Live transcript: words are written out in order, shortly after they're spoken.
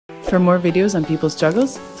For more videos on people's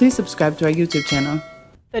struggles, please subscribe to our YouTube channel.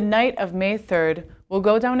 The night of May 3rd will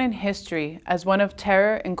go down in history as one of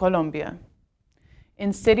terror in Colombia.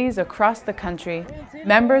 In cities across the country,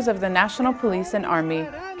 members of the National Police and Army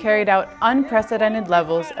carried out unprecedented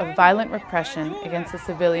levels of violent repression against the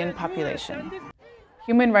civilian population.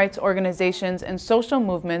 Human rights organizations and social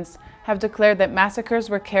movements have declared that massacres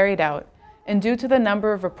were carried out, and due to the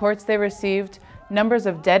number of reports they received, numbers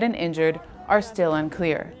of dead and injured are still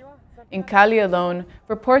unclear. In Cali alone,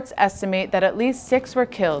 reports estimate that at least 6 were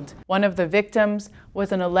killed. One of the victims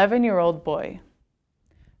was an 11-year-old boy.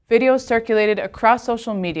 Videos circulated across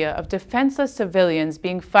social media of defenseless civilians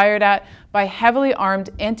being fired at by heavily armed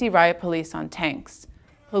anti-riot police on tanks,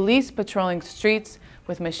 police patrolling streets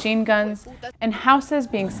with machine guns, and houses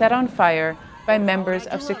being set on fire by members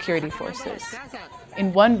of security forces.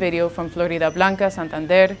 In one video from Florida Blanca,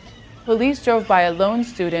 Santander, police drove by a lone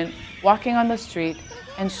student walking on the street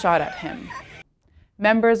and shot at him.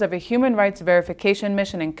 Members of a human rights verification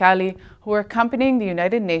mission in Cali who were accompanying the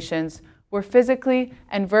United Nations were physically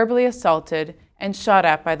and verbally assaulted and shot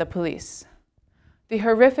at by the police. The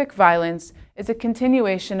horrific violence is a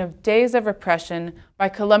continuation of days of repression by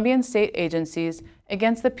Colombian state agencies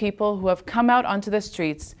against the people who have come out onto the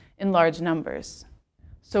streets in large numbers.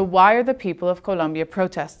 So why are the people of Colombia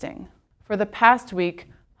protesting? For the past week,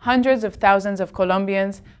 hundreds of thousands of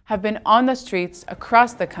Colombians have been on the streets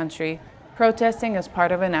across the country protesting as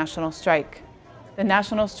part of a national strike. The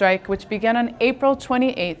national strike, which began on April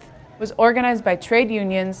 28th, was organized by trade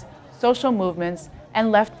unions, social movements,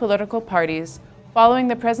 and left political parties following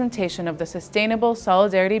the presentation of the Sustainable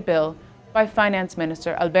Solidarity Bill by Finance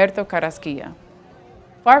Minister Alberto Carrasquilla.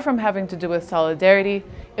 Far from having to do with solidarity,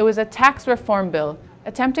 it was a tax reform bill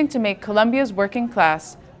attempting to make Colombia's working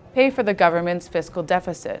class pay for the government's fiscal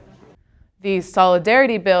deficit. The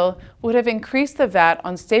Solidarity Bill would have increased the VAT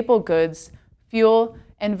on staple goods, fuel,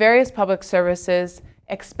 and various public services,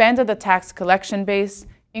 expanded the tax collection base,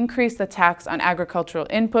 increased the tax on agricultural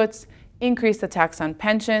inputs, increased the tax on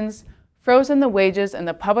pensions, frozen the wages in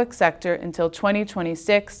the public sector until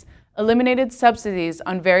 2026, eliminated subsidies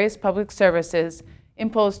on various public services,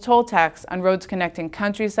 imposed toll tax on roads connecting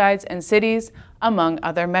countrysides and cities, among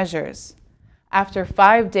other measures. After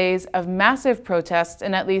 5 days of massive protests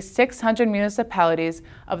in at least 600 municipalities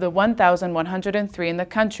of the 1,103 in the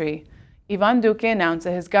country, Iván Duque announced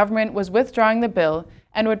that his government was withdrawing the bill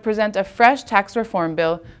and would present a fresh tax reform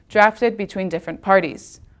bill drafted between different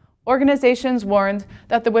parties. Organizations warned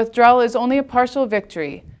that the withdrawal is only a partial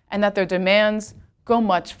victory and that their demands go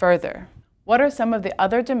much further. What are some of the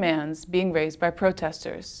other demands being raised by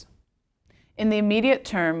protesters? In the immediate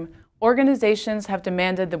term, organizations have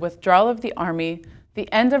demanded the withdrawal of the army,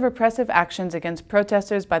 the end of repressive actions against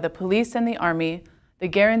protesters by the police and the army, the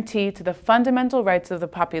guarantee to the fundamental rights of the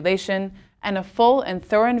population, and a full and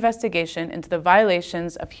thorough investigation into the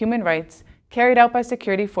violations of human rights carried out by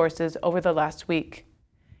security forces over the last week.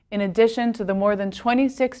 In addition to the more than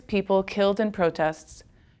 26 people killed in protests,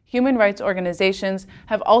 human rights organizations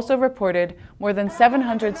have also reported more than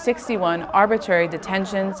 761 arbitrary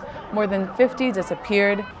detentions, more than 50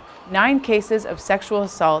 disappeared, 9 cases of sexual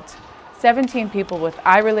assault, 17 people with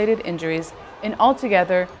eye-related injuries, and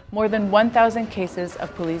altogether more than 1,000 cases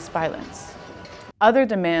of police violence. Other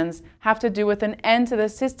demands have to do with an end to the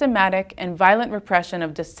systematic and violent repression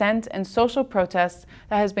of dissent and social protests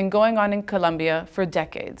that has been going on in Colombia for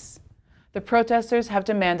decades. The protesters have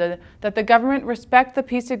demanded that the government respect the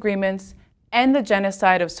peace agreements, end the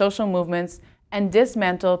genocide of social movements, and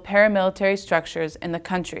dismantle paramilitary structures in the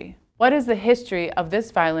country. What is the history of this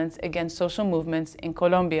violence against social movements in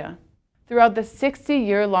Colombia? Throughout the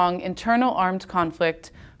 60-year-long internal armed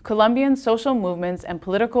conflict, Colombian social movements and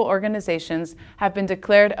political organizations have been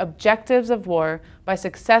declared objectives of war by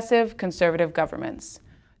successive conservative governments.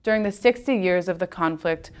 During the 60 years of the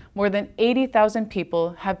conflict, more than 80,000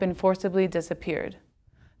 people have been forcibly disappeared.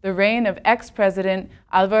 The reign of ex-president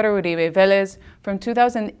Álvaro Uribe Vélez from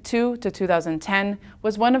 2002 to 2010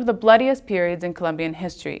 was one of the bloodiest periods in Colombian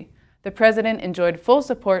history. The president enjoyed full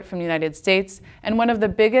support from the United States and one of the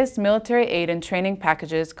biggest military aid and training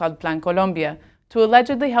packages called Plan Colombia to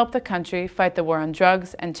allegedly help the country fight the war on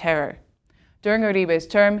drugs and terror. During Uribe's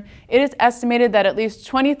term, it is estimated that at least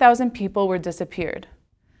 20,000 people were disappeared.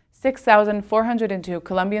 6,402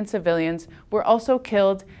 Colombian civilians were also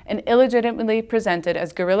killed and illegitimately presented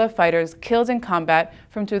as guerrilla fighters killed in combat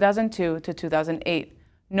from 2002 to 2008,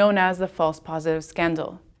 known as the false positive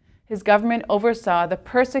scandal. His government oversaw the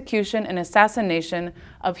persecution and assassination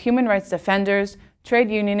of human rights defenders, trade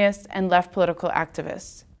unionists, and left political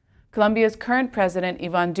activists. Colombia's current president,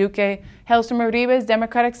 Iván Duque, hails from Uribe's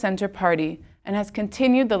Democratic Center Party and has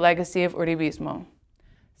continued the legacy of Uribismo.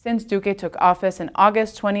 Since Duque took office in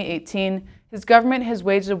August 2018, his government has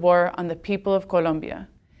waged a war on the people of Colombia.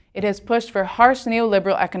 It has pushed for harsh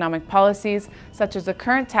neoliberal economic policies, such as the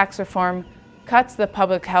current tax reform, cuts to the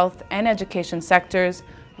public health and education sectors,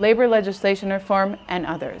 labor legislation reform, and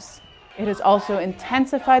others. It has also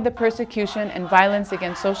intensified the persecution and violence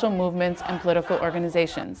against social movements and political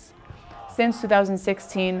organizations. Since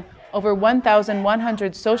 2016, over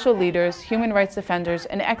 1,100 social leaders, human rights defenders,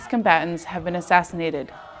 and ex-combatants have been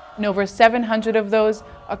assassinated, and over 700 of those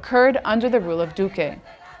occurred under the rule of Duque.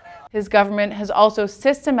 His government has also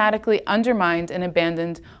systematically undermined and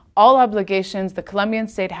abandoned all obligations the Colombian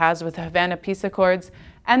state has with the Havana Peace Accords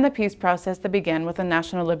and the peace process that began with the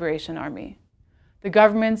National Liberation Army. The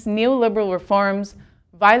government's neoliberal reforms,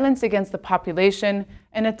 violence against the population,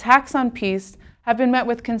 and attacks on peace have been met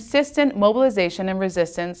with consistent mobilization and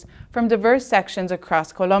resistance from diverse sections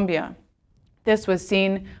across Colombia. This was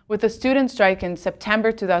seen with the student strike in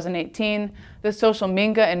September 2018, the social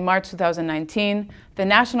minga in March 2019, the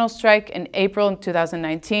national strike in April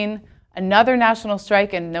 2019, another national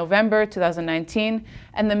strike in November 2019,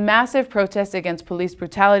 and the massive protests against police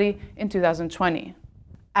brutality in 2020.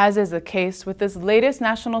 As is the case with this latest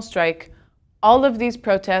national strike, all of these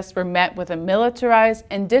protests were met with a militarized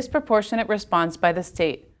and disproportionate response by the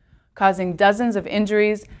state, causing dozens of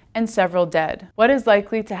injuries and several dead. What is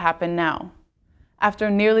likely to happen now?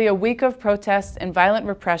 After nearly a week of protests and violent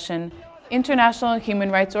repression, international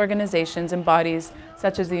human rights organizations and bodies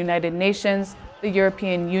such as the United Nations, the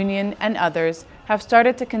European Union, and others have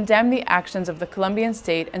started to condemn the actions of the Colombian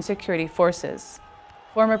state and security forces.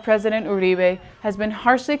 Former President Uribe has been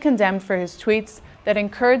harshly condemned for his tweets that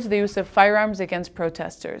encourage the use of firearms against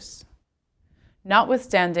protesters.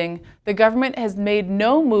 Notwithstanding, the government has made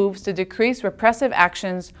no moves to decrease repressive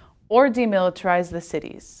actions or demilitarize the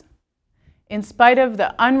cities. In spite of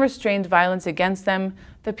the unrestrained violence against them,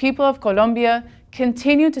 the people of Colombia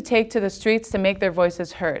continue to take to the streets to make their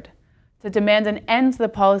voices heard, to demand an end to the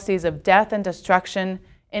policies of death and destruction,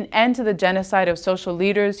 an end to the genocide of social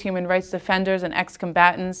leaders, human rights defenders, and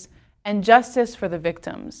ex-combatants, and justice for the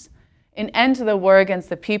victims, an end to the war against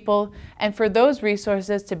the people, and for those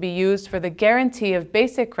resources to be used for the guarantee of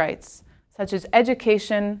basic rights, such as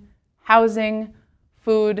education, housing,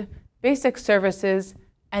 food, basic services,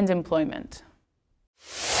 and employment.